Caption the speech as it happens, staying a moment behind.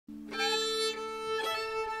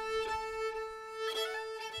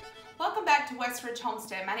Welcome back to West Ridge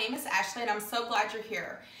Homestead. My name is Ashley and I'm so glad you're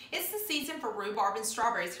here. It's the season for rhubarb and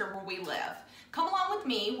strawberries here where we live. Come along with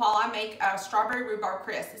me while I make a strawberry rhubarb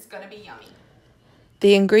crisp. It's going to be yummy.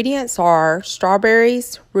 The ingredients are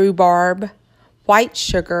strawberries, rhubarb, white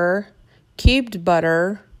sugar, cubed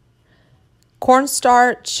butter,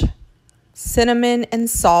 cornstarch, cinnamon and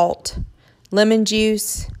salt, lemon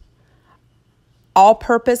juice,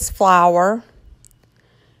 all-purpose flour,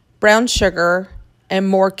 brown sugar, and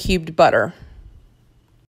more cubed butter.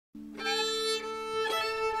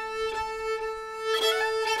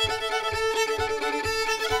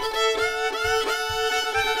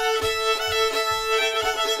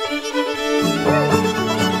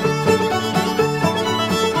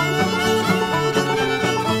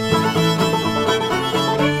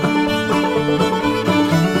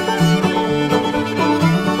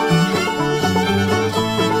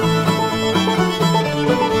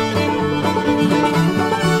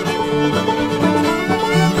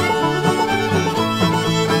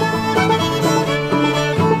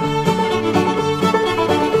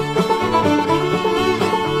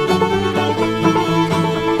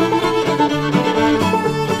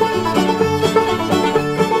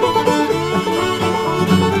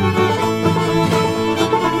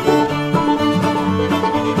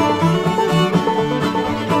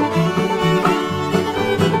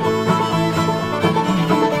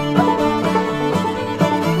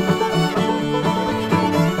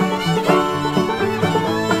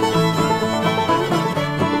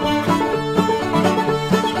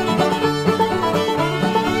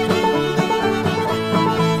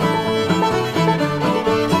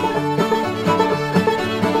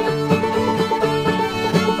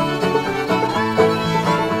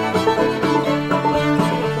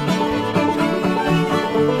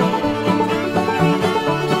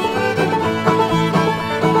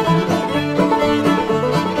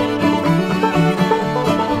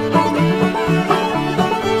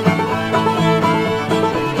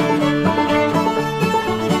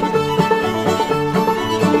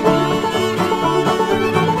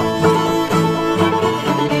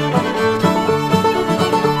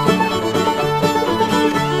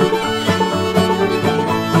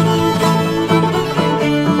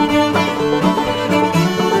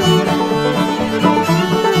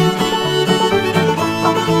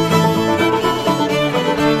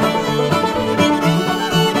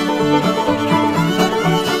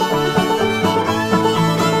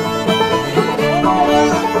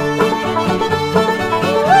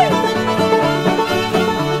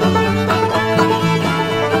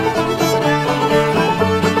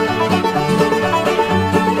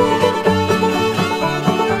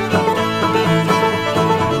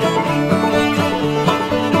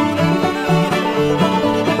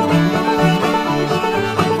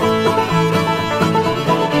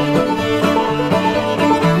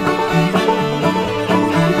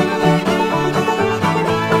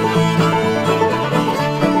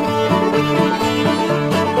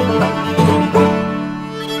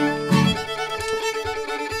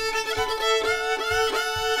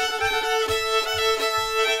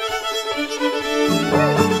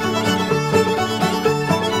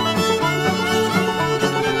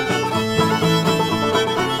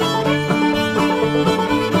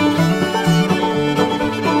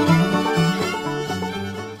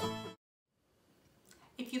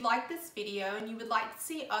 If you like this video and you would like to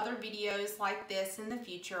see other videos like this in the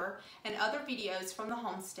future and other videos from the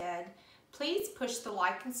homestead, please push the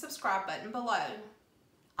like and subscribe button below.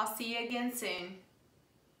 I'll see you again soon.